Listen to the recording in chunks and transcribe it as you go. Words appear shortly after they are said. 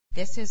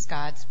This is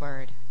God's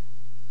word.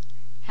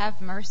 Have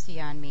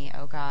mercy on me,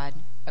 O God,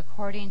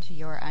 according to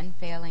your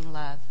unfailing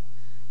love.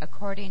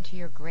 According to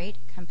your great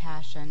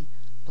compassion,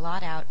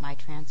 blot out my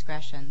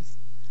transgressions.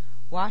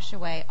 Wash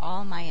away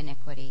all my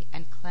iniquity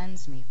and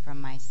cleanse me from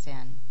my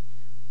sin.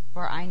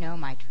 For I know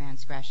my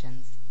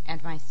transgressions,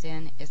 and my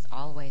sin is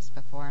always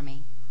before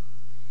me.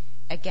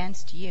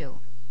 Against you,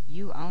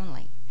 you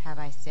only, have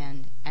I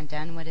sinned and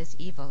done what is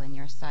evil in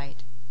your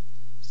sight.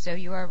 So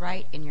you are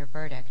right in your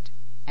verdict,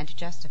 and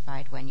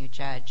justified when you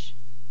judge.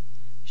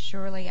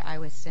 Surely I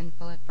was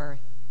sinful at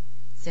birth,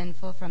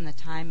 sinful from the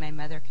time my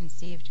mother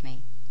conceived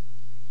me.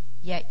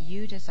 Yet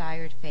you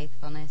desired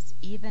faithfulness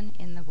even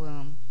in the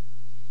womb.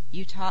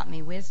 You taught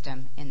me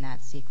wisdom in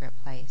that secret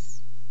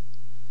place.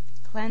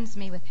 Cleanse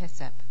me with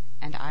hyssop,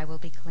 and I will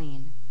be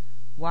clean.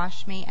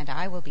 Wash me, and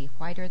I will be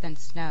whiter than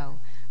snow.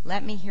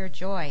 Let me hear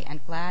joy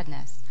and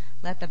gladness.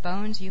 Let the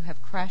bones you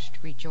have crushed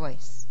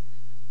rejoice.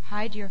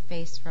 Hide your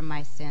face from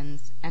my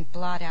sins, and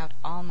blot out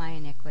all my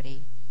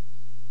iniquity.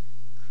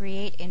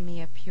 Create in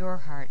me a pure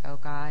heart, O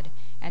God,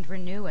 and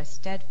renew a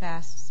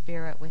steadfast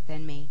spirit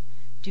within me.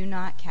 Do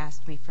not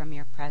cast me from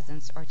your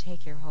presence, or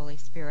take your Holy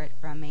Spirit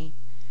from me.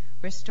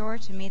 Restore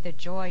to me the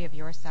joy of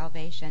your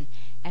salvation,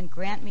 and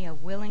grant me a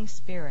willing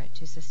spirit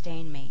to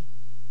sustain me.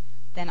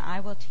 Then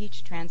I will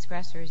teach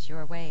transgressors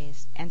your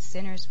ways, and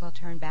sinners will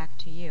turn back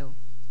to you.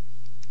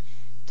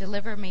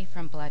 Deliver me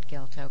from blood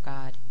guilt, O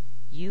God,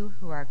 you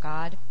who are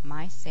God,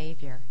 my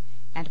Savior,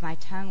 and my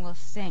tongue will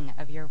sing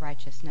of your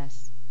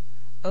righteousness.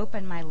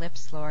 Open my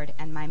lips, Lord,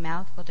 and my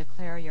mouth will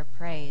declare your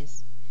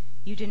praise.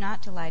 You do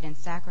not delight in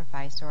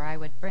sacrifice, or I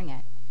would bring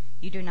it.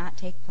 You do not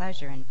take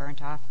pleasure in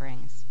burnt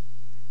offerings.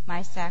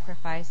 My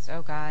sacrifice,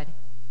 O God,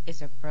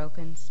 is a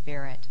broken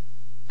spirit.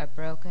 A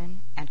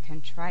broken and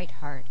contrite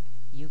heart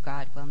you,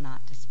 God, will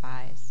not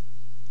despise.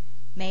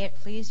 May it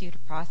please you to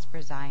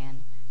prosper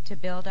Zion, to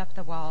build up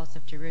the walls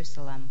of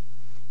Jerusalem.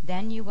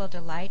 Then you will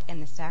delight in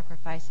the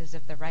sacrifices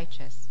of the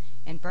righteous,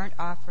 in burnt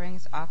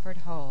offerings offered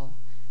whole.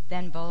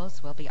 Then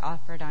bulls will be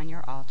offered on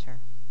your altar.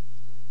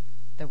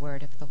 The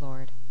word of the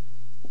Lord.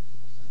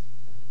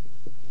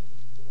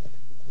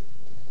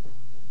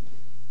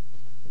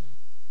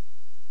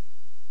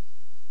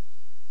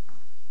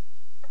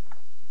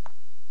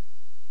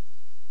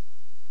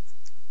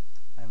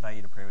 I invite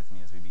you to pray with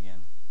me as we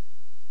begin.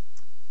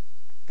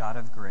 God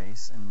of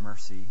grace and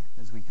mercy,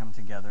 as we come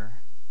together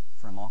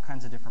from all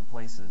kinds of different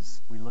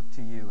places, we look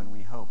to you and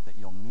we hope that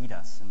you'll meet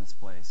us in this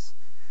place.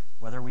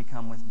 Whether we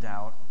come with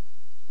doubt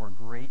or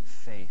great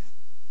faith,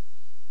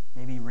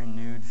 maybe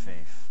renewed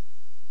faith,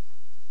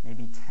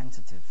 maybe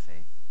tentative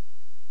faith,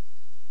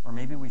 or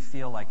maybe we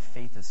feel like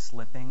faith is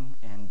slipping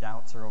and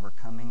doubts are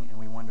overcoming and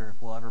we wonder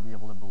if we'll ever be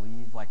able to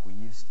believe like we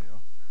used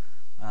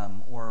to.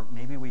 Or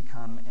maybe we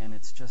come and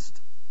it's just,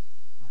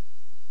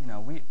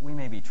 we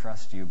maybe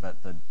trust you,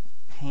 but the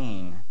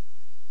pain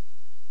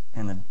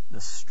and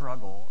the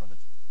struggle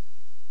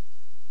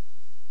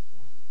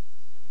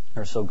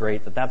are so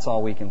great that that's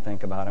all we can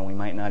think about, and we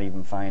might not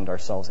even find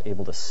ourselves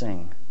able to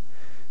sing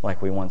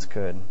like we once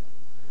could.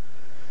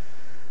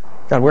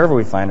 God, wherever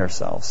we find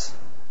ourselves,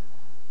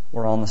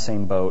 we're all in the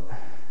same boat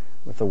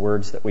with the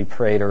words that we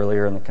prayed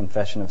earlier in the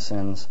confession of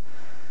sins.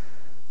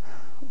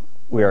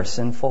 We are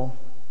sinful.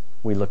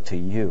 We look to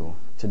you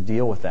to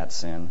deal with that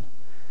sin.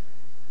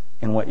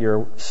 And what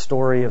your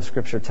story of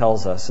Scripture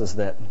tells us is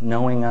that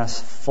knowing us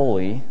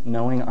fully,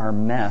 knowing our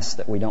mess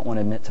that we don't want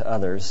to admit to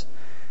others,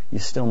 you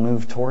still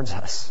move towards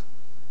us.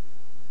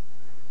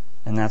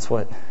 And that's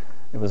what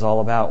it was all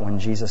about when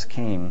Jesus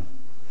came,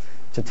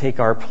 to take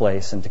our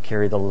place and to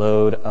carry the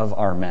load of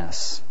our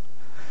mess.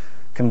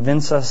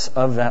 Convince us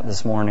of that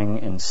this morning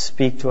and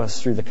speak to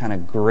us through the kind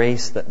of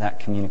grace that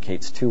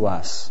communicates to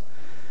us.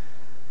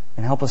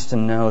 And help us to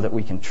know that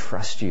we can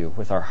trust you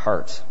with our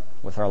heart,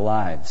 with our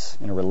lives,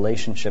 in a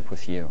relationship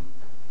with you.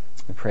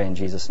 We pray in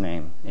Jesus'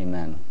 name.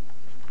 Amen.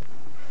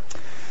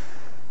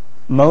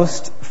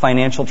 Most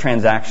financial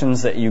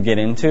transactions that you get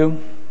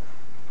into,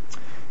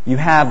 you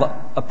have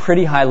a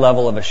pretty high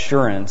level of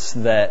assurance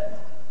that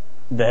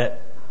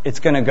it's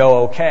going to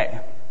go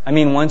okay. I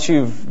mean, once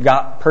you've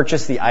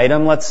purchased the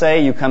item, let's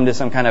say, you come to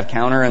some kind of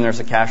counter and there's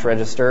a cash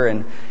register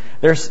and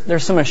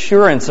there's some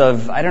assurance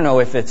of, I don't know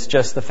if it's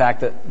just the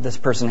fact that this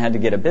person had to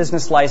get a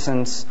business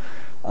license,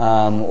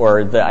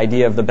 or the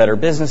idea of the Better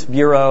Business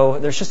Bureau.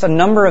 There's just a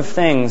number of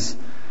things,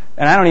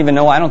 and I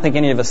don't think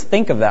any of us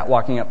think of that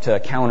walking up to a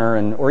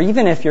counter, or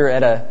even if you're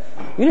at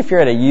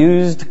a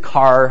used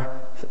car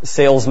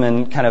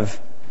salesman kind of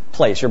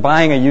place, you're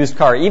buying a used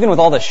car, even with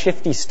all the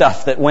shifty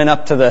stuff that went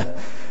up to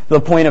the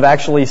point of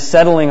actually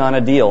settling on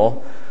a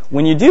deal.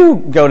 When you do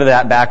go to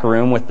that back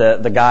room with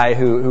the guy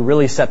who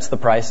really sets the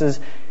prices,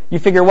 you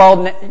figure,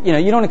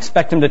 you don't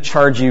expect him to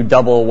charge you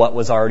double what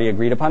was already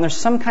agreed upon. There's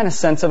some kind of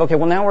sense of, okay,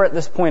 well, now we're at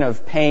this point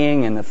of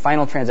paying and the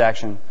final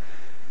transaction.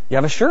 You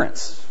have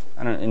assurance.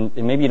 And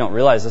maybe you don't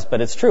realize this,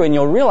 but it's true. And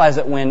you'll realize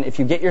it if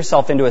you get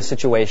yourself into a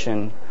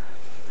situation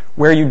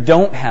where you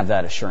don't have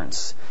that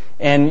assurance.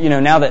 And,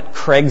 now that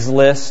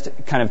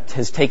Craigslist kind of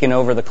has taken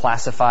over the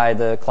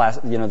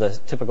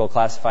typical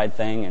classified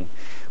thing, and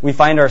we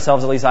find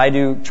ourselves, at least I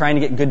do, trying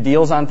to get good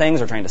deals on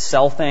things or trying to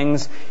sell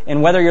things.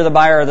 And whether you're the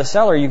buyer or the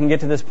seller, you can get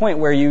to this point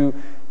where you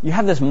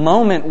have this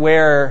moment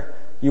where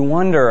you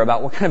wonder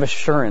about what kind of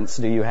assurance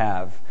do you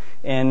have.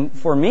 And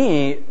for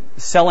me,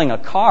 selling a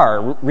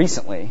car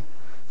recently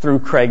through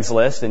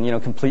Craigslist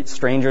and, complete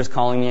strangers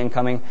calling me and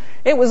coming,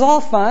 it was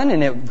all fun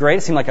and great.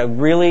 It seemed like a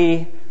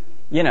really,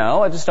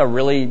 just a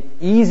really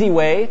easy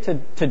way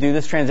to do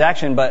this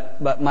transaction.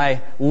 But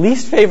my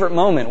least favorite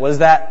moment was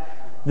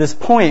this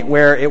point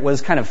where it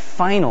was kind of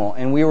final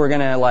and we were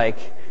going to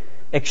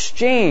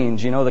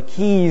exchange, the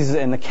keys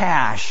and the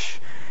cash.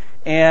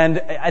 And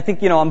I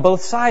think, on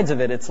both sides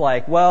of it, it's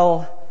like,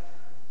 well,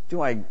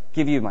 do I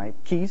give you my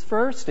keys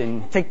first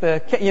and take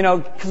because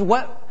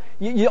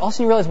you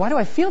also realize, why do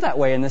I feel that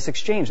way in this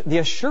exchange? The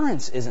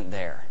assurance isn't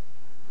there.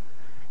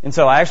 And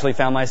so I actually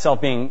found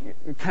myself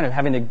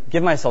having to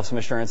give myself some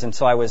assurance. And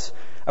so I was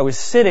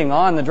sitting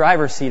on the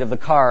driver's seat of the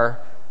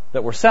car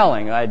that we're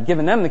selling. I had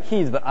given them the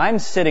keys, but I'm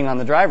sitting on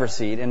the driver's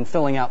seat and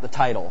filling out the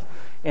title.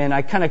 And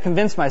I kind of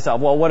convinced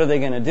myself, well, what are they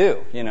going to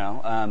do?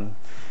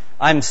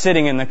 I'm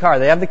sitting in the car.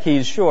 They have the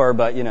keys, sure,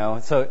 but,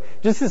 so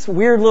just this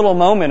weird little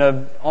moment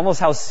of almost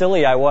how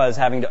silly I was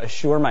having to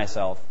assure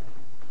myself.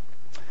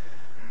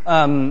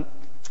 I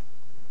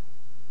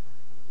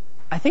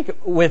think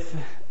with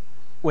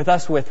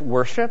us with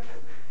worship,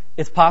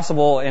 it's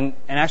possible and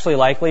actually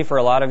likely for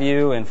a lot of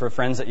you and for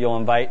friends that you'll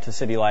invite to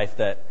City Life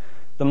that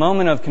the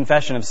moment of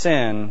confession of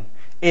sin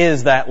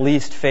is that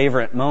least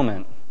favorite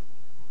moment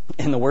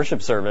in the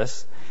worship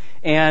service.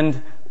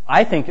 And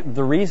I think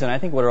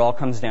what it all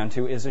comes down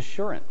to is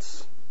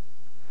assurance.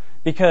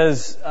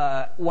 Because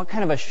what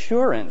kind of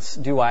assurance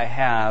do I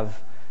have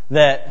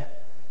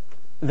that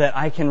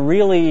I can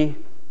really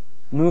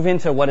move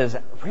into what is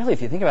really,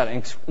 if you think about it,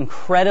 an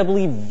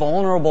incredibly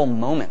vulnerable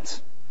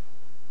moment?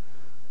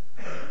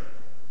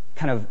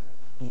 Kind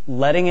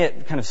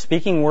of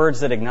speaking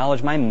words that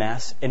acknowledge my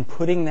mess and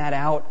putting that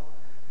out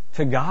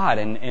to God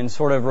and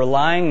sort of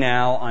relying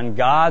now on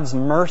God's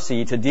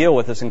mercy to deal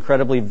with this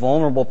incredibly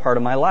vulnerable part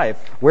of my life.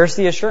 Where's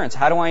the assurance?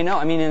 How do I know?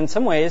 I mean, in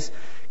some ways,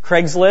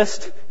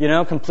 Craigslist,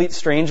 complete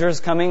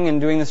strangers coming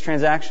and doing this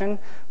transaction.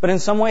 But in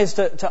some ways,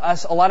 to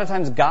us, a lot of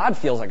times God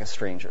feels like a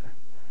stranger.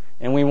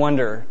 And we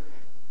wonder,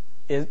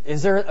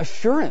 is there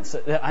assurance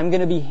that I'm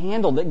going to be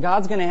handled, that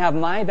God's going to have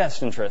my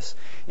best interests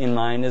in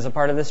mind as a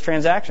part of this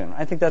transaction?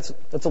 I think that's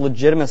a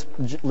legitimate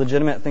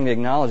thing to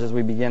acknowledge as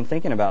we begin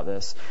thinking about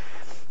this.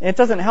 And it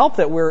doesn't help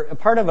that we're a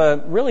part of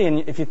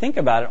if you think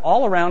about it,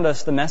 all around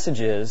us the message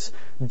is,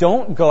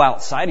 don't go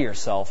outside of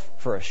yourself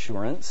for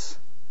assurance.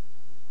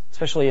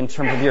 Especially in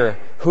terms of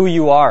who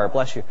you are,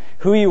 bless you,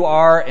 who you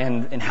are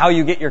and how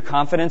you get your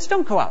confidence.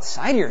 Don't go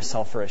outside of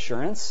yourself for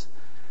assurance.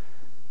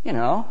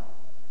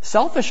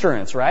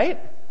 Self-assurance, right?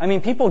 I mean,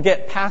 people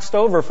get passed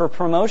over for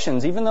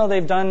promotions, even though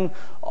they've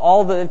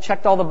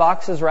checked all the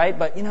boxes, right?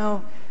 But,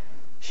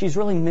 she's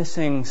really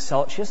missing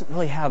she doesn't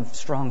really have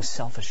strong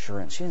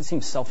self-assurance. She doesn't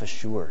seem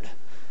self-assured.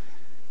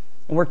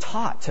 And we're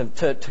taught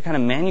to kind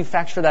of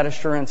manufacture that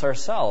assurance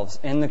ourselves.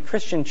 And the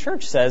Christian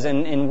church says,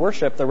 in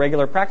worship, the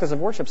regular practice of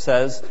worship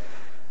says,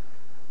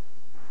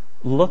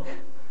 look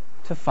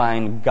to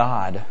find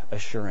God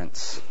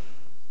assurance.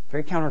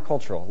 Very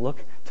countercultural.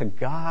 Look to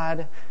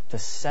God to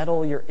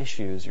settle your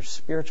issues, your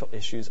spiritual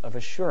issues of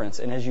assurance.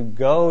 And as you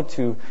go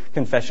to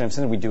confession of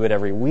sin, we do it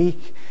every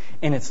week,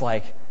 and it's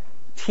like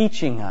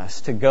teaching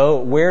us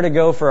where to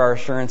go for our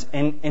assurance,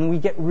 and we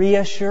get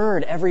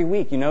reassured every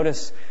week. You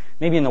notice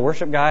maybe in the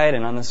worship guide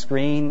and on the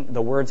screen,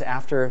 the words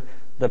after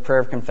the prayer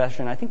of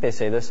confession, I think they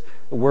say this,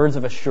 the words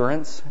of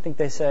assurance, I think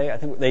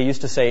they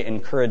used to say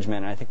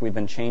encouragement, and I think we've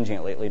been changing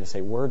it lately to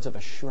say words of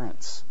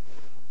assurance.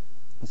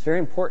 It's very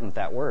important,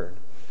 that word.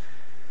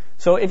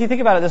 So if you think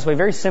about it this way,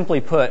 very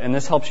simply put, and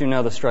this helps you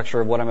know the structure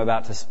of what I'm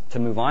about to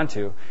move on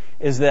to,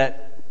 is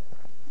that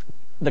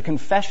the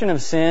confession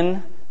of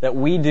sin that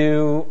we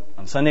do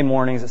on Sunday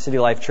mornings at City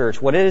Life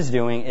Church, what it is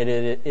doing,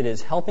 it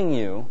is helping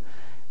you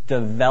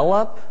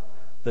develop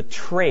the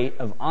trait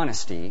of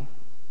honesty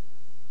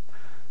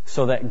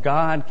so that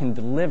God can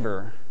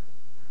deliver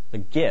the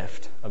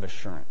gift of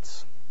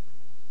assurance.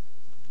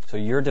 So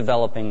you're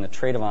developing the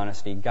trait of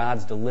honesty,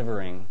 God's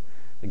delivering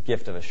the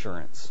gift of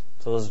assurance.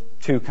 So those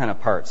two kind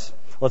of parts.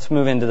 Let's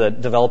move into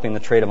developing the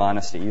trait of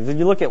honesty. If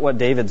you look at what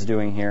David's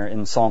doing here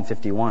in Psalm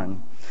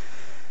 51,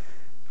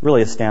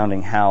 really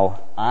astounding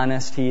how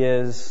honest he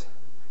is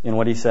in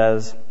what he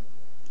says.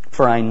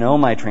 For I know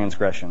my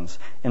transgressions,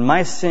 and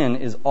my sin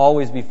is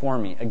always before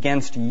me.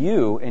 Against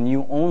you, and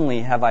you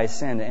only, have I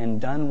sinned and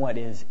done what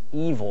is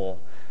evil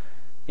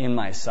in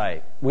my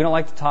sight. We don't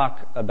like to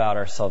talk about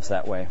ourselves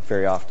that way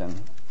very often.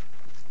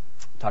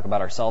 Talk about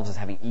ourselves as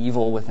having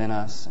evil within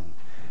us. And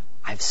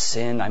I've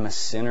sinned, I'm a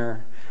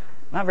sinner.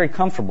 Not very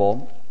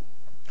comfortable.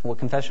 What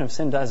confession of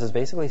sin does is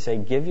basically say,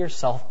 give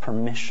yourself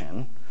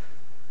permission.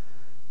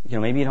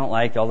 Maybe you don't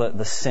like all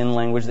the sin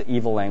language, the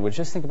evil language.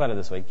 Just think about it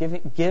this way.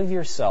 Give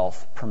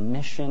yourself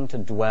permission to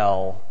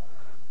dwell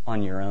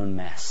on your own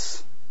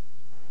mess.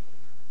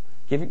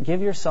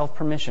 Give yourself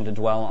permission to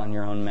dwell on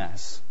your own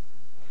mess.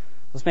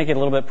 Let's make it a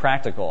little bit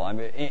practical. I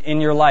mean,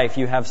 in your life,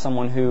 you have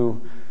someone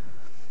who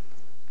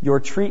your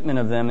treatment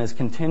of them is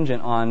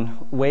contingent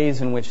on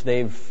ways in which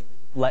they've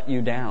let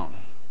you down.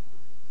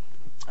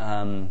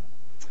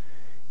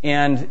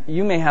 And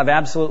you may have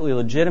absolutely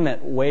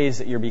legitimate ways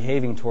that you're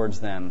behaving towards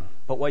them,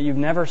 but what you've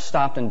never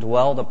stopped and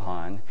dwelled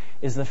upon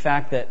is the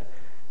fact that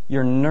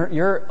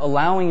you're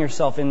allowing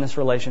yourself in this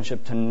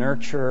relationship to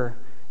nurture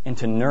and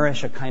to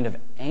nourish a kind of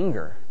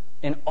anger.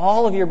 And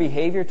all of your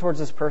behavior towards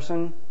this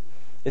person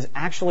is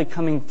actually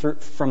coming through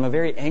from a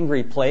very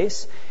angry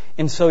place.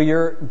 And so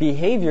your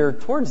behavior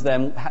towards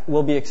them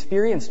will be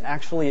experienced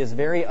actually as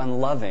very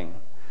unloving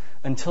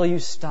until you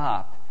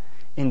stop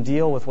and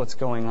deal with what's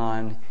going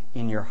on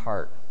in your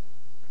heart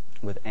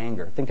with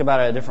anger. Think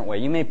about it a different way.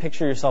 You may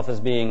picture yourself as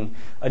being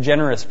a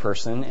generous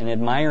person and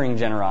admiring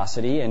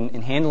generosity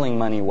and handling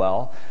money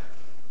well,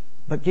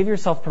 but give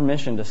yourself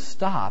permission to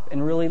stop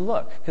and really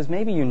look, because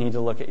maybe you need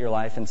to look at your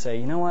life and say,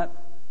 you know what?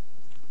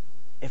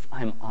 If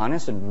I'm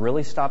honest and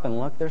really stop and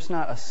look, there's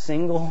not a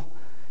single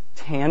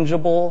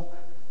tangible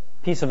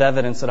piece of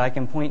evidence that I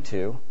can point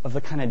to of the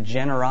kind of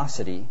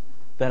generosity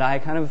that I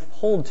kind of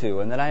hold to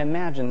and that I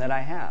imagine that I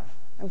have.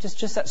 I'm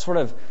just that sort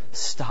of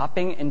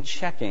stopping and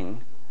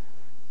checking.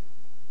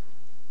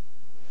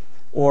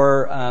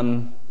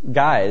 Or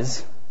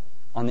guys,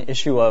 on the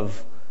issue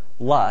of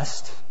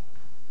lust,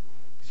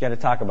 you got to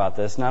talk about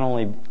this, not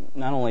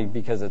only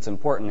because it's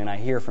important and I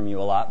hear from you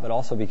a lot, but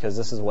also because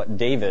this is what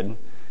David,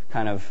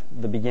 kind of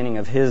the beginning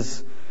of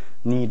his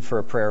need for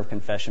a prayer of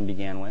confession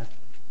began with.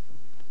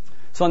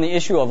 So on the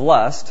issue of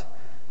lust,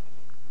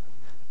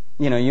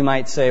 you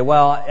might say,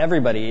 well,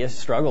 everybody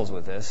struggles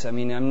with this. I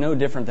mean, I'm no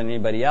different than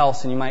anybody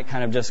else, and you might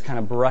kind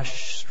of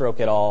brush stroke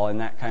it all in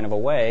that kind of a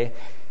way.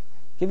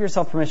 Give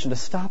yourself permission to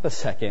stop a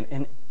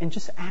second and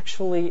just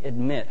actually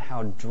admit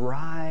how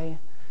dry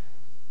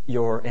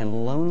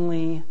and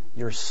lonely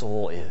your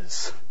soul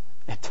is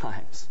at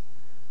times.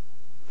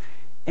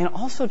 And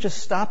also just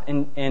stop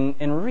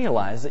and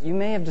realize that you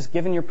may have just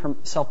given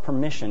yourself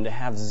permission to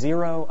have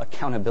zero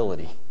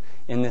accountability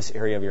in this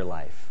area of your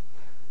life.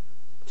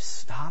 Just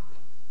stop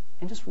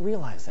and just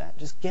realize that.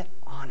 Just get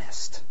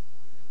honest.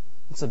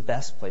 It's the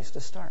best place to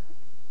start.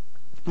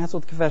 And that's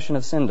what the confession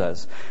of sin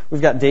does.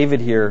 We've got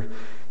David here,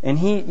 and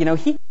he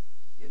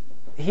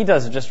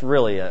does just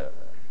really an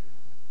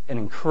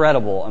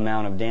incredible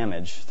amount of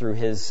damage through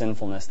his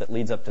sinfulness that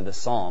leads up to this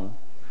psalm.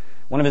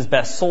 One of his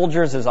best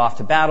soldiers is off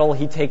to battle.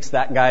 He takes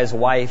that guy's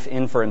wife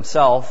in for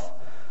himself.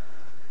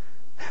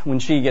 When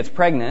she gets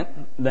pregnant,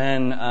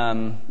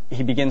 then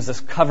he begins this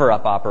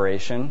cover-up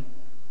operation.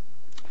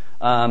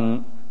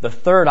 The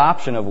third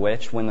option of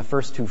which, when the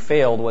first two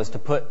failed, was to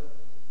put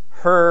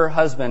her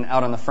husband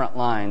out on the front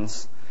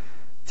lines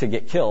to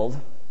get killed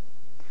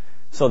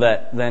so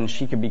that then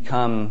she could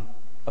become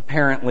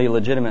apparently,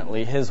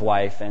 legitimately his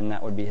wife, and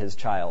that would be his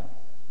child.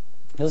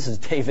 This is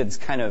David's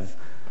kind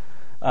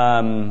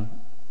of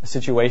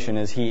situation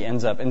as he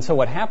ends up. And so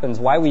what happens,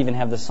 why we even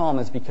have the psalm,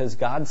 is because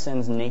God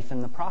sends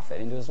Nathan the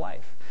prophet into his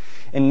life.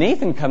 And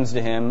Nathan comes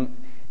to him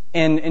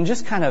and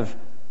just kind of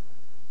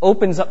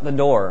opens up the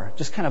door,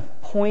 just kind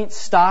of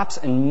stops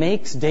and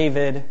makes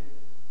David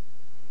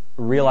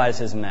realize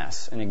his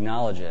mess and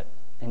acknowledge it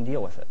and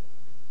deal with it.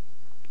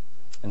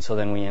 And so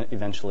then we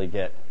eventually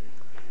get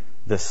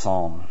this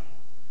psalm.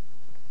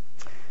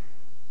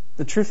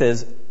 The truth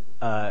is,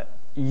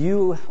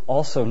 you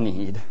also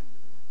need,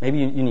 maybe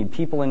you need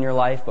people in your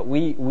life, but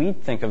we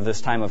think of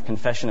this time of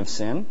confession of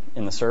sin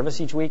in the service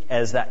each week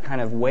as that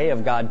kind of way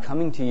of God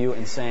coming to you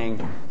and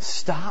saying,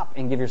 stop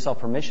and give yourself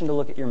permission to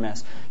look at your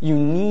mess. You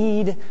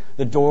need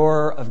the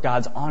door of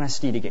God's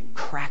honesty to get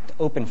cracked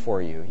open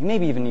for you. You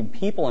maybe even need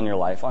people in your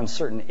life on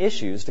certain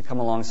issues to come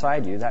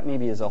alongside you. That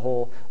maybe is a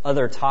whole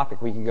other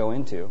topic we could go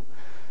into.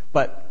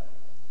 But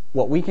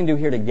what we can do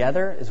here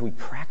together is we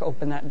crack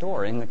open that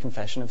door in the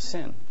confession of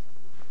sin.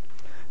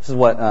 This is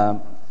what,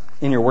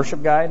 in your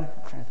worship guide,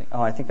 I'm trying to think,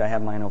 I think I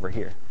have mine over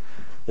here.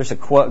 There's a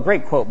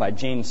great quote by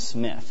James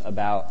Smith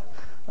about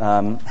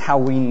how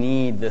we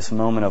need this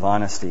moment of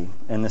honesty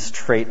and this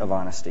trait of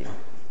honesty.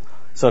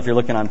 So if you're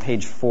looking on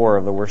page 4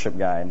 of the worship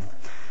guide,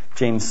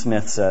 James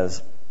Smith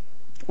says,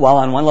 while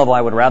on one level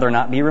I would rather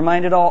not be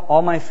reminded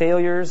all my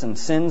failures and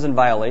sins and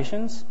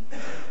violations,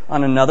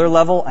 on another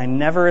level I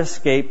never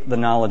escape the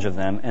knowledge of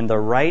them, and the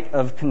rite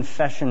of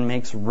confession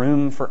makes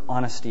room for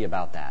honesty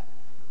about that.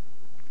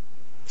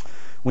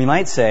 We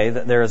might say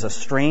that there is a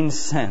strange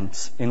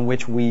sense in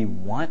which we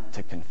want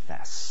to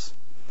confess.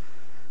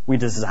 We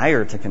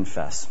desire to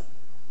confess.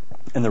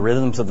 And the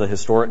rhythms of the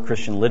historic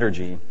Christian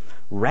liturgy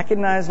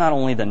recognize not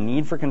only the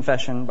need for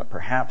confession, but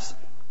perhaps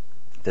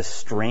this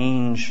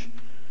strange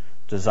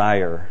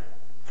desire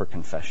for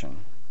confession.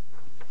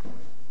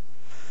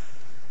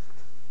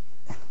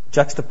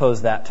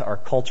 Juxtapose that to our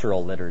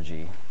cultural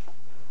liturgy.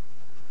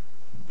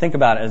 Think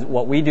about it.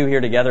 What we do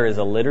here together is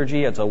a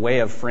liturgy. It's a way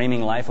of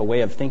framing life, a way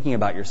of thinking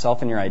about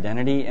yourself and your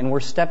identity. And we're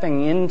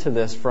stepping into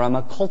this from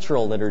a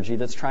cultural liturgy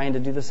that's trying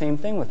to do the same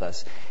thing with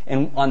us.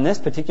 And on this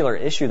particular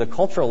issue, the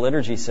cultural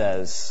liturgy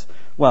says,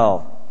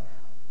 well,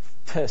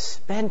 to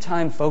spend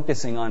time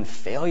focusing on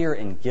failure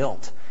and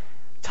guilt,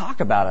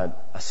 talk about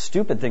a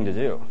stupid thing to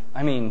do.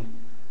 I mean,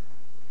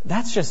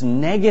 that's just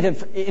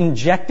negative,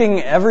 injecting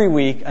every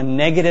week a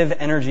negative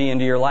energy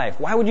into your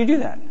life. Why would you do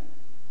that?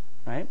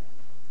 Right?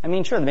 I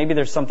mean, sure, maybe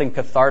there's something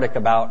cathartic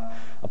about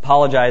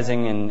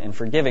apologizing and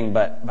forgiving,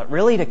 but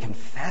really to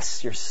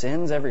confess your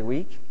sins every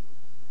week?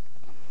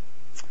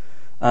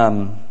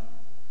 And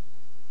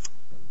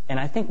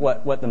I think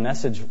what the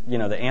message,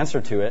 the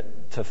answer to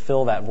it, to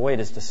fill that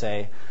void, is to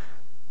say,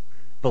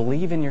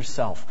 believe in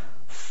yourself.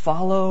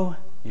 Follow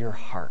your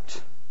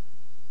heart.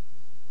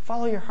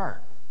 Follow your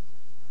heart.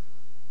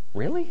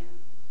 Really?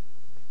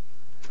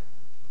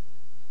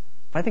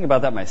 If I think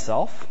about that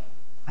myself,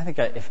 I think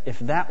if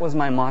that was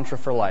my mantra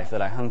for life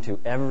that I hung to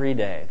every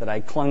day, that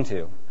I clung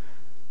to,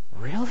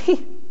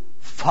 really?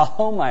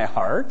 Follow my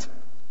heart?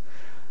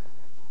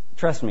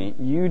 Trust me,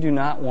 you do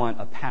not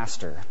want a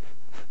pastor.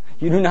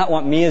 You do not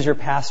want me as your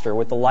pastor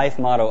with the life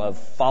motto of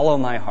follow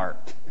my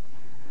heart.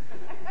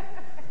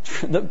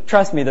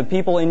 Trust me, the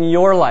people in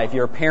your life,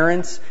 your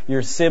parents,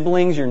 your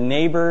siblings, your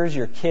neighbors,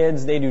 your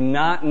kids, they do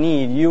not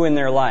need you in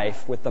their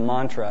life with the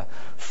mantra,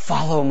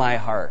 follow my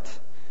heart.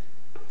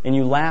 And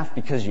you laugh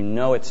because you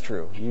know it's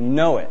true. You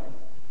know it.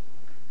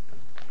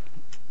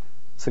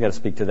 So I've got to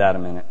speak to that a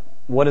minute.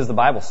 What does the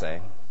Bible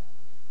say?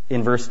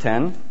 In verse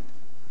 10,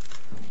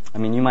 I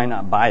mean, you might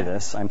not buy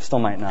this. I still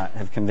might not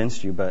have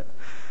convinced you, but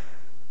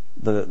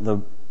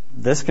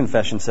this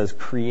confession says,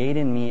 create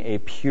in me a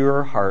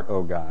pure heart,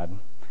 O God,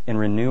 and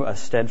renew a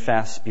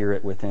steadfast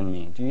spirit within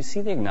me. Do you see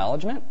the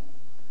acknowledgement?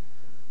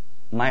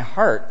 My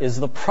heart is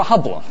the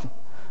problem.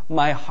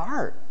 My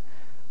heart.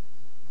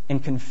 In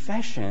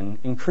confession,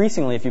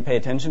 increasingly, if you pay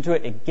attention to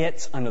it, it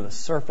gets under the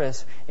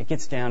surface. It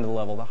gets down to the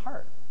level of the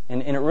heart.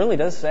 And it really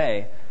does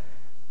say,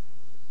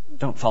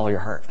 don't follow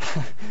your heart.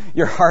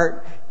 Your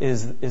heart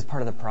is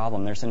part of the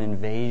problem. There's an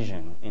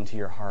invasion into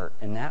your heart.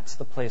 And that's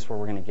the place where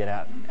we're going to get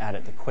at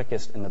it the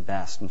quickest and the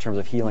best in terms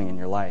of healing in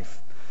your life.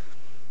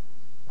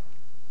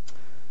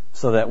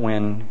 So that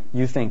when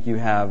you think you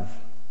have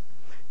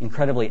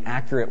incredibly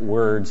accurate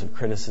words of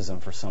criticism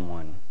for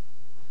someone,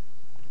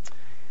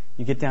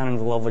 you get down into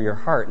the level of your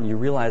heart and you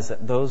realize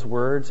that those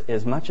words,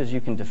 as much as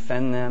you can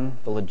defend them,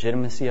 the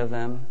legitimacy of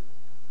them,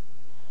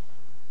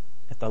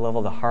 at the level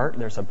of the heart,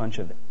 there's a bunch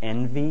of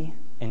envy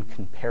and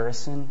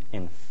comparison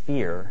and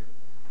fear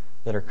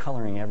that are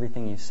coloring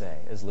everything you say,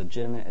 as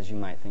legitimate as you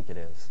might think it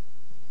is.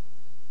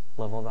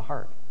 Level of the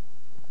heart.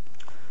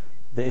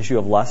 The issue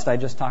of lust I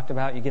just talked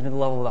about, you get to the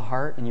level of the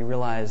heart and you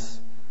realize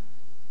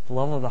at the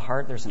level of the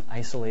heart there's an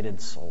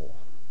isolated soul.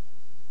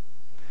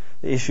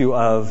 The issue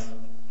of,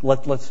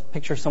 let's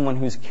picture someone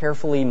who's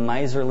carefully,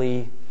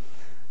 miserly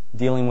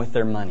dealing with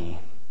their money.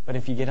 But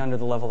if you get under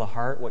the level of the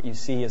heart, what you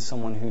see is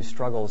someone who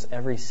struggles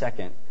every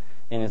second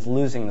and is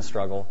losing the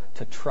struggle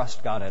to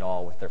trust God at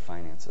all with their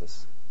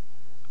finances.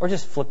 Or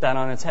just flip that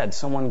on its head.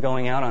 Someone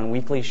going out on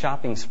weekly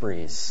shopping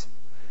sprees,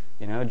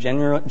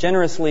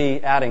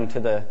 generously adding to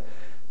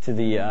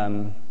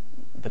the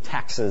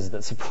taxes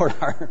that support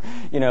our,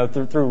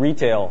 through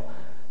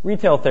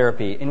retail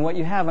therapy. And what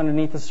you have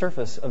underneath the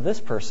surface of this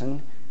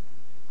person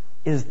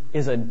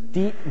is a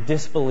deep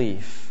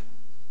disbelief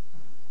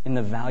in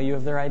the value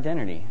of their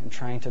identity and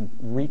trying to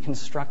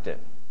reconstruct it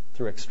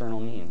through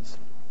external means.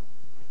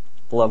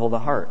 The level of the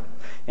heart.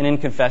 And in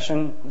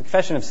confession, the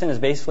confession of sin is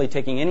basically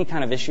taking any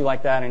kind of issue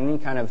like that, any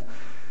kind of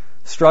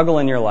struggle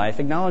in your life,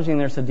 acknowledging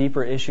there's a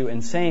deeper issue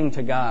and saying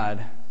to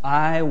God,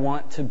 I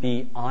want to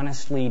be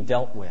honestly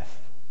dealt with.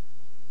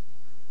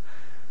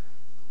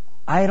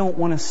 I don't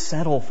want to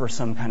settle for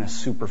some kind of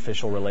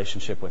superficial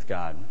relationship with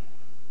God.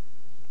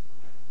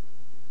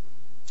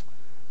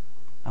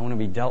 I want to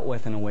be dealt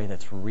with in a way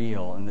that's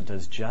real and that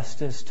does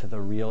justice to the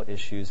real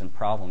issues and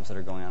problems that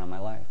are going on in my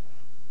life.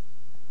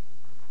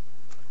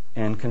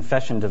 And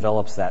confession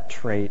develops that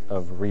trait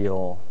of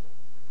real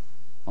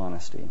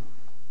honesty.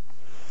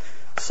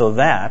 So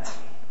that,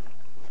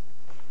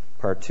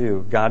 part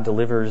 2, God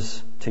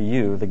delivers to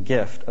you the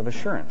gift of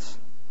assurance.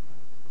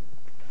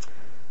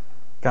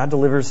 God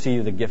delivers to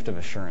you the gift of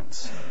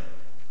assurance.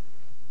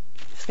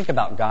 Just think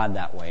about God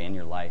that way in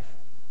your life.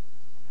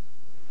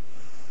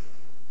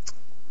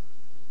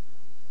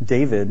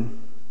 David,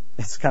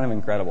 it's kind of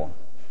incredible.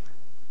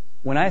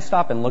 When I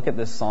stop and look at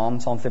this Psalm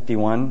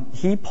 51,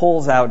 he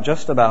pulls out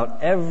just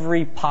about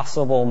every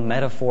possible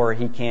metaphor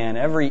he can,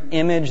 every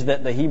image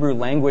that the Hebrew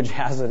language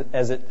has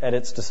at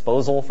its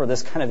disposal for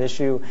this kind of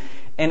issue.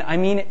 And I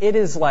mean, it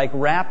is like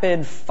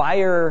rapid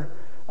fire,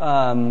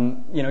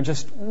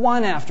 just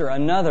one after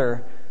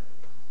another.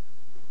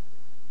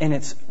 And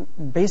it's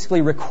basically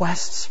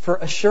requests for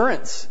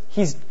assurance.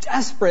 He's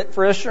desperate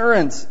for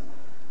assurance.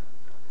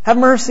 Have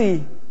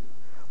mercy.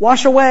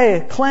 Wash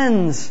away.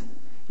 Cleanse.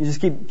 You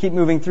just keep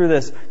moving through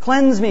this.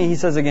 Cleanse me, he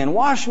says again.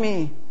 Wash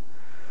me.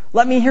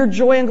 Let me hear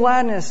joy and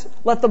gladness.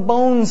 Let the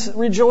bones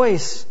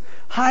rejoice.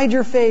 Hide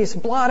your face,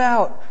 blot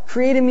out,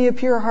 create in me a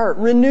pure heart,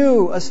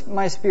 renew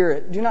my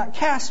spirit. Do not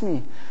cast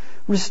me.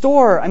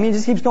 Restore. I mean, it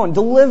just keeps going.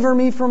 Deliver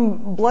me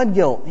from blood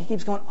guilt. He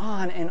keeps going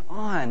on and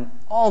on.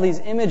 All these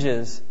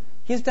images.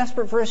 He's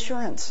desperate for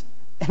assurance.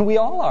 And we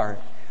all are.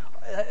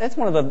 That's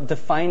one of the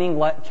defining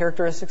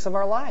characteristics of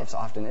our lives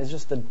often, is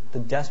just the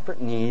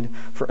desperate need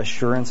for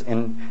assurance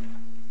on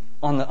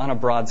a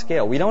broad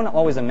scale. We don't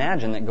always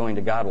imagine that going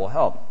to God will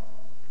help.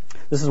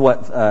 This is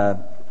what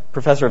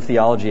Professor of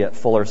Theology at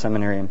Fuller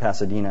Seminary in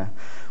Pasadena,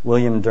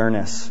 William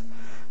Durness,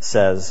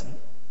 says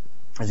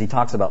as he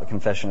talks about the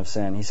confession of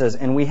sin. He says,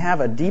 "And we have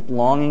a deep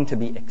longing to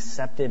be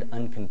accepted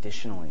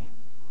unconditionally.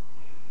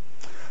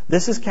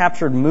 This is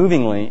captured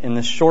movingly in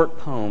this short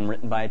poem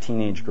written by a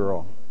teenage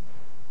girl.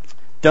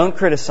 Don't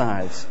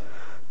criticize.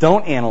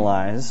 Don't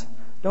analyze.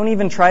 Don't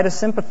even try to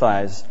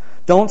sympathize.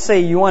 Don't say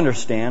you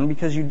understand,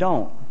 because you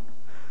don't.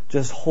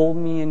 Just hold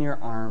me in your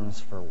arms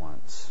for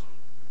once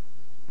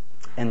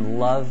and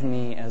love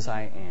me as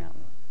I am,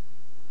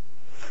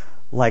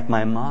 like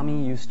my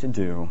mommy used to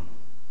do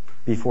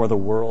before the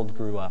world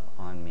grew up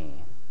on me."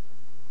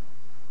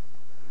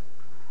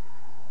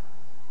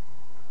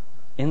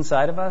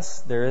 Inside of us,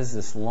 there is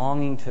this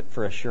longing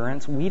for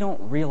assurance. We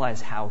don't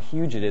realize how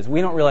huge it is.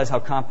 We don't realize how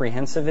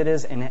comprehensive it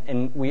is.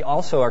 And we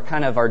also are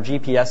our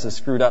GPS is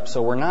screwed up,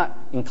 so we're not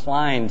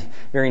inclined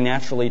very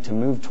naturally to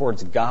move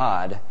towards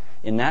God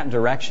in that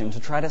direction to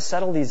try to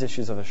settle these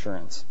issues of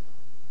assurance.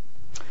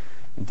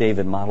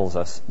 David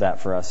models that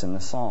for us in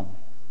this psalm.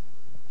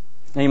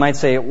 Now you might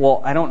say,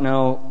 well, I don't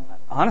know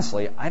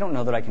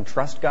that I can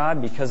trust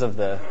God because of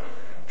the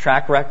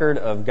track record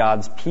of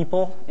God's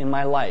people in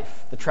my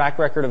life, the track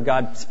record of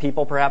God's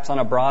people perhaps on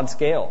a broad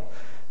scale,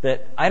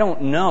 that I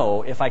don't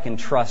know if I can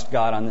trust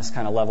God on this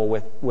kind of level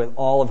with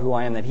all of who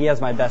I am, that He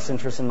has my best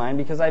interest in mind,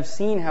 because I've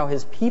seen how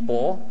His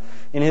people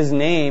in His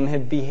name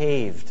have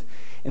behaved.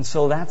 And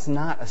so that's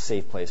not a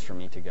safe place for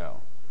me to go.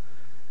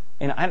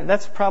 And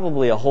that's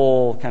probably a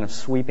whole kind of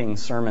sweeping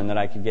sermon that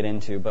I could get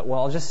into, but what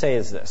I'll just say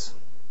is this.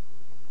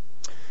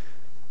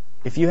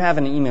 If you have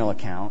an email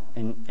account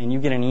and you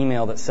get an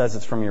email that says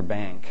it's from your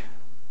bank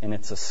and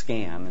it's a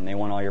scam and they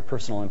want all your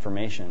personal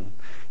information,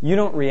 you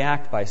don't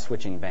react by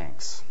switching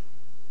banks.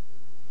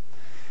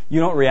 You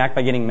don't react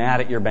by getting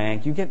mad at your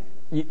bank.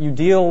 You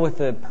deal with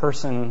the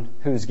person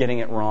who's getting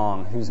it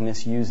wrong, who's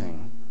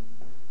misusing.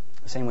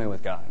 Same way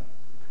with God.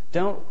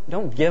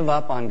 Don't give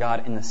up on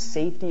God in the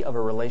safety of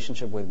a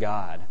relationship with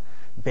God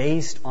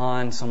based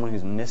on someone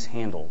who's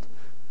mishandled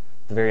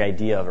the very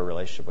idea of a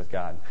relationship with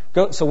God.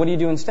 So what do you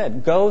do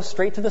instead? Go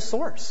straight to the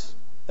source.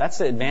 That's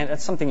the advantage.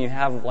 That's something you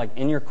have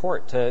in your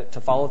court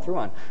to follow through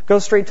on. Go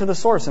straight to the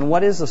source. And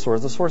what is the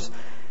source? The source,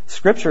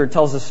 Scripture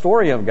tells the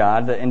story of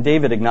God, and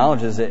David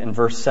acknowledges it in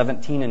verse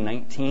 17 and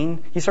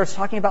 19. He starts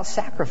talking about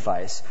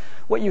sacrifice.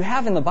 What you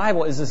have in the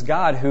Bible is this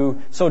God who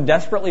so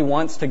desperately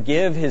wants to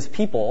give His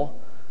people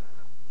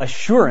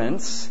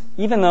assurance,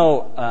 even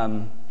though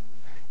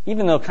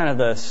kind of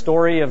the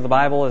story of the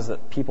Bible is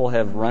that people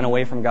have run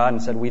away from God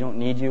and said, we don't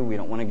need you, we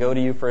don't want to go to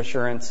you for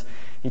assurance.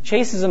 He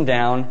chases them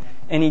down,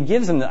 and He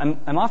gives them,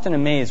 I'm often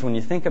amazed when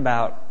you think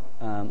about,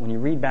 when you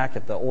read back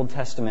at the Old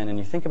Testament and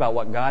you think about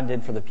what God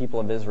did for the people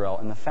of Israel,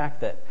 and the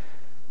fact that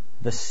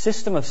the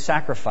system of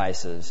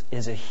sacrifices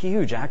is a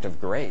huge act of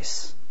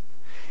grace.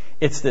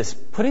 It's this,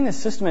 putting a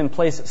system in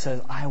place that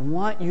says, I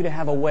want you to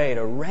have a way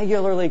to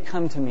regularly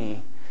come to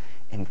me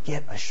and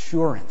get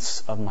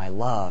assurance of my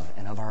love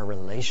and of our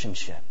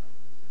relationship.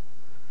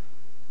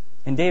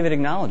 And David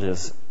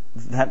acknowledges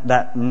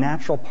that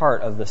natural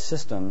part of the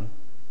system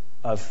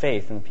of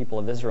faith in the people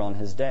of Israel in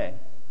his day.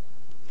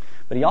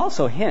 But he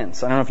also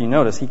hints, I don't know if you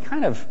notice, he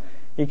kind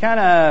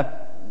of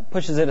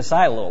pushes it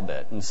aside a little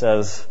bit and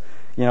says,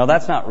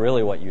 that's not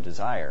really what you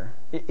desire.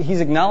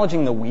 He's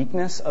acknowledging the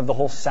weakness of the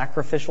whole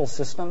sacrificial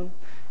system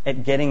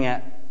at getting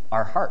at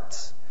our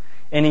hearts.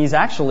 And he's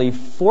actually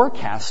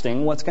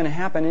forecasting what's going to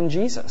happen in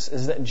Jesus,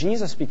 is that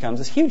Jesus becomes,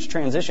 this huge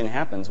transition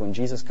happens when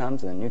Jesus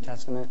comes in the New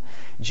Testament.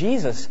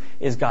 Jesus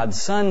is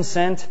God's Son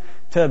sent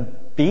to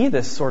be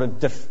this sort of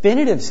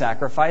definitive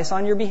sacrifice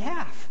on your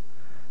behalf.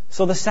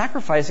 So the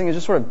sacrificing is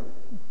just sort of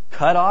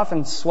cut off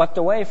and swept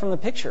away from the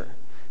picture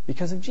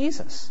because of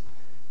Jesus.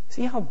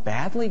 See how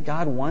badly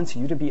God wants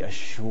you to be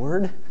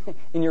assured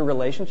in your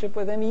relationship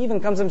with Him? He even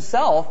comes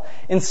Himself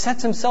and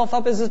sets Himself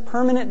up as His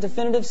permanent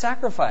definitive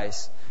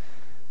sacrifice.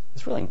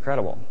 It's really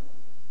incredible.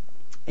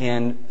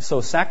 And so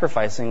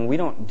sacrificing, we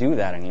don't do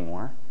that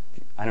anymore.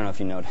 I don't know if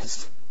you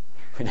noticed.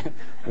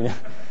 We're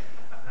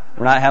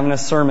not having a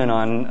sermon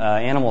on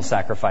animal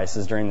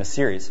sacrifices during this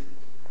series.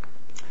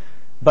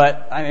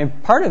 But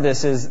part of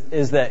this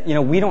is that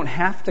we don't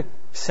have to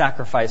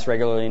sacrifice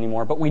regularly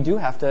anymore, but we do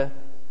have to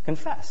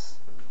confess.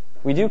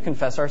 We do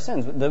confess our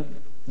sins.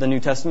 The New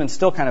Testament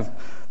still kind of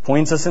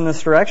points us in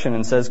this direction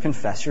and says,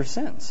 confess your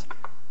sins.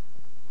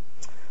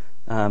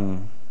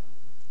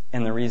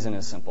 And the reason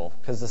is simple,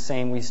 because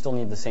we still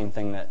need the same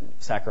thing that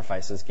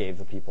sacrifices gave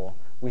the people.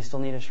 We still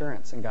need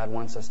assurance, and God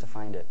wants us to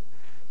find it.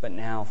 But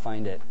now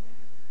find it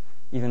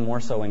even more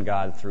so in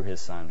God through His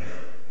Son.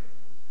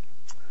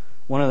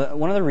 One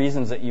of the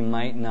reasons that you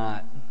might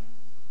not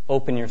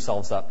open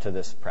yourselves up to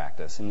this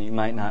practice and you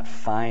might not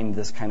find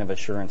this kind of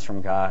assurance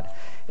from God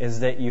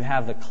is that you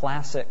have the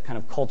classic kind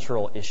of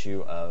cultural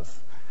issue of,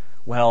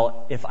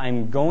 well, if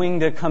I'm going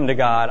to come to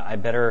God, I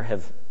better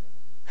have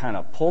kind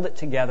of pulled it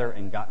together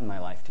and gotten my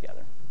life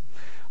together.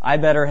 I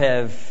better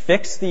have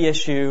fixed the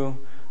issue.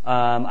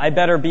 I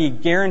better be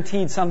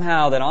guaranteed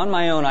somehow that on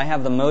my own I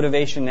have the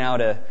motivation now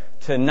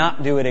to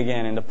not do it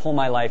again and to pull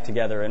my life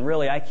together. And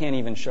really, I can't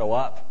even show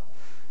up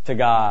to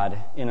God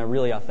in a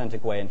really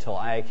authentic way until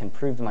I can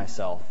prove to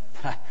myself,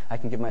 I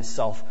can give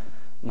myself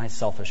my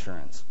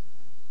self-assurance.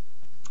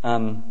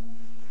 And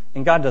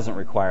God doesn't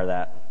require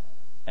that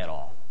at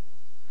all.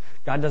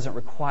 God doesn't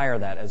require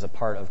that as a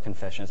part of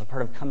confession, as a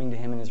part of coming to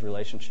Him in His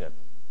relationship.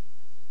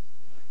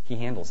 He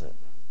handles it.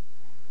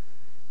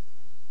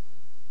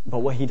 But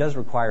what He does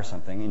require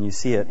something, and you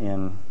see it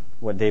in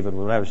what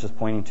I was just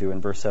pointing to in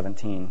verse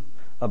 17,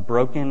 a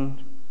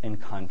broken and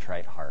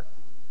contrite heart.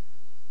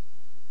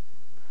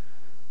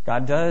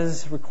 God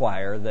does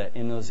require that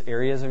in those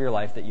areas of your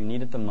life that you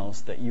need it the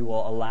most, that you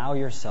will allow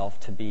yourself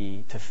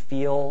to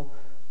feel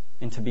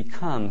and to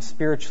become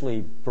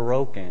spiritually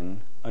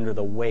broken under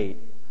the weight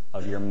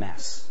of your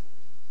mess.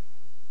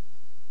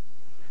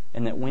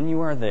 And that when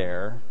you are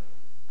there,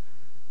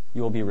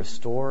 you will be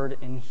restored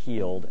and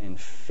healed and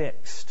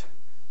fixed,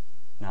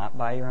 not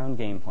by your own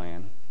game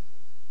plan.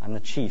 I'm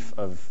the chief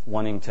of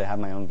wanting to have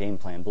my own game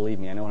plan. Believe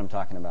me, I know what I'm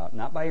talking about.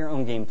 Not by your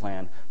own game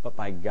plan, but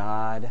by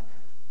God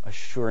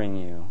assuring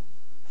you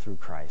through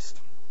Christ.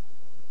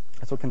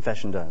 That's what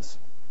confession does.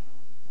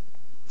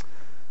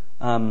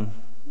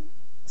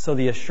 So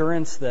the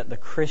assurance that the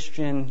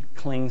Christian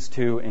clings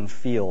to and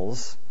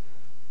feels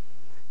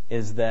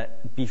is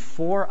that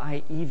before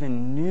I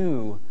even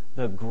knew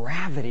the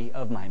gravity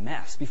of my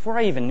mess, before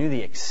I even knew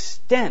the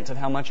extent of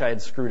how much I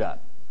had screwed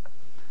up,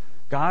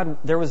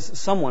 there was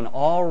someone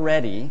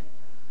already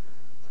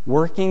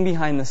working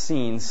behind the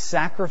scenes,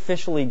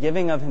 sacrificially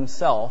giving of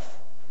Himself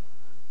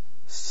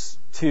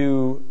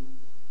to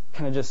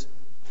kind of just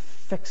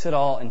fix it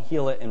all and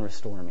heal it and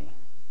restore me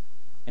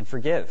and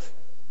forgive.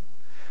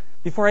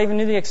 Before I even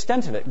knew the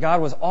extent of it,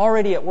 God was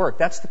already at work.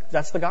 That's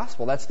the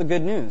gospel. That's the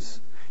good news.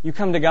 You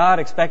come to God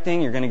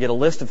expecting you're going to get a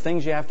list of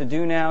things you have to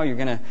do now. You're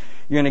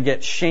going to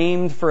get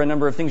shamed for a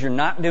number of things you're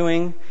not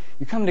doing.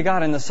 You come to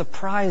God and the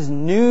surprise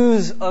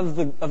news of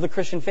the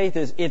Christian faith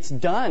is it's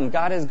done.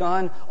 God has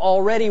gone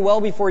already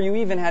well before you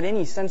even had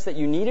any sense that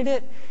you needed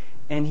it,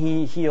 and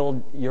He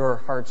healed your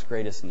heart's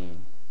greatest need.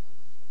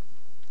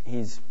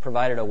 He's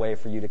provided a way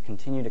for you to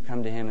continue to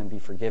come to Him and be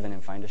forgiven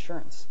and find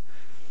assurance.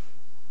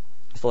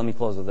 So let me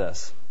close with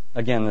this.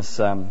 Again, this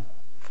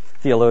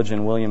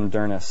theologian, William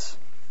Durness,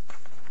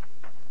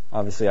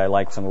 obviously I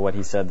liked some of what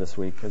he said this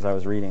week as I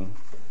was reading.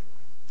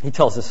 He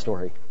tells this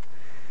story.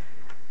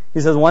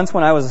 He says, once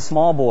when I was a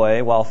small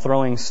boy, while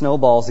throwing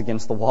snowballs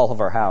against the wall of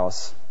our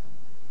house,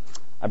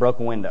 I broke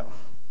a window.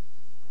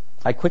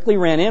 I quickly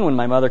ran in when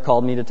my mother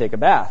called me to take a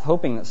bath,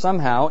 hoping that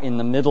somehow in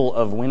the middle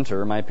of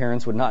winter my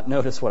parents would not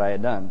notice what I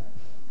had done.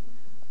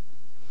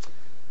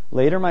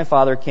 Later my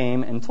father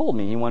came and told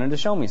me he wanted to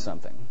show me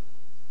something.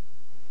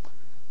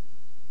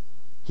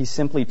 He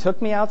simply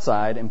took me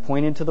outside and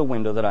pointed to the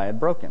window that I had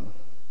broken,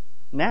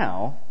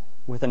 now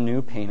with a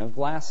new pane of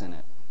glass in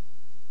it.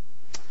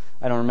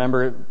 I don't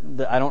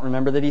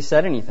remember that he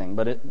said anything,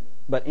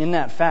 but in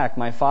that fact,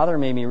 my father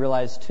made me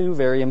realize two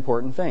very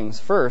important things.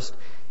 First,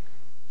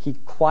 he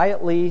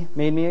quietly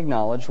made me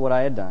acknowledge what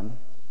I had done,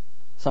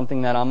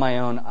 something that on my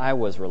own I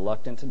was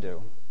reluctant to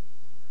do.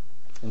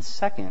 And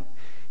second,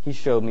 he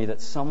showed me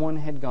that someone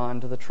had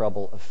gone to the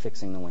trouble of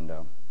fixing the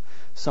window.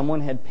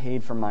 Someone had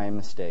paid for my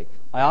mistake.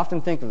 I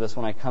often think of this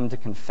when I come to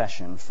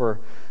confession, for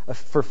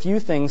few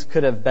things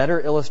could have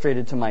better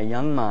illustrated to my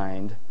young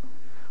mind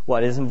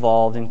what is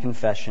involved in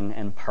confession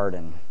and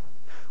pardon.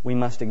 We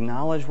must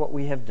acknowledge what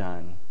we have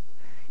done,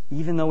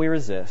 even though we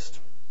resist,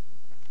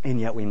 and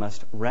yet we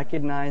must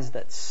recognize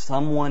that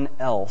someone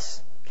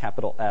else,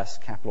 capital S,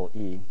 capital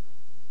E,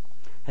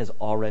 has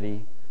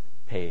already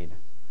paid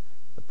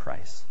the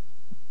price.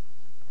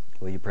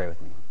 Will you pray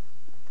with me?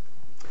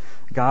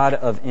 God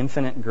of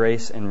infinite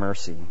grace and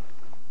mercy,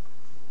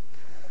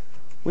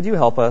 would you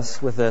help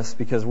us with this,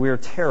 because we're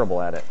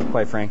terrible at it,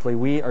 quite frankly.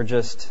 We are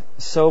just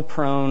so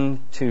prone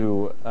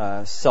to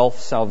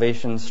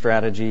self-salvation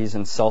strategies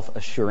and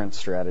self-assurance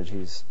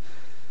strategies.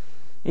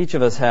 Each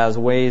of us has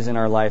ways in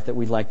our life that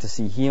we'd like to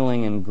see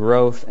healing and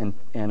growth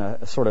and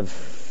a sort of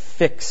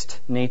fixed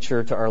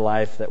nature to our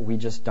life that we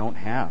just don't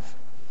have.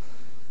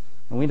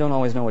 And we don't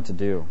always know what to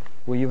do.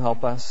 Will you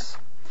help us?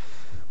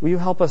 Will you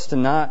help us to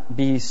not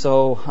be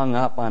so hung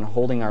up on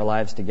holding our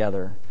lives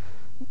together,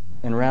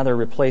 and rather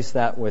replace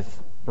that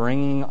with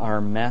bringing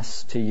our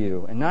mess to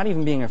you, and not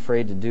even being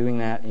afraid to doing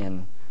that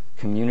in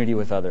community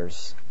with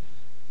others.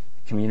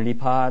 Community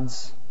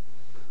pods,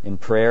 in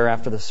prayer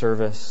after the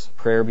service,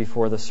 prayer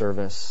before the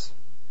service.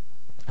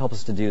 Help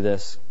us to do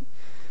this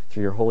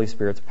through your Holy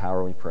Spirit's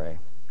power, we pray.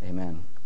 Amen.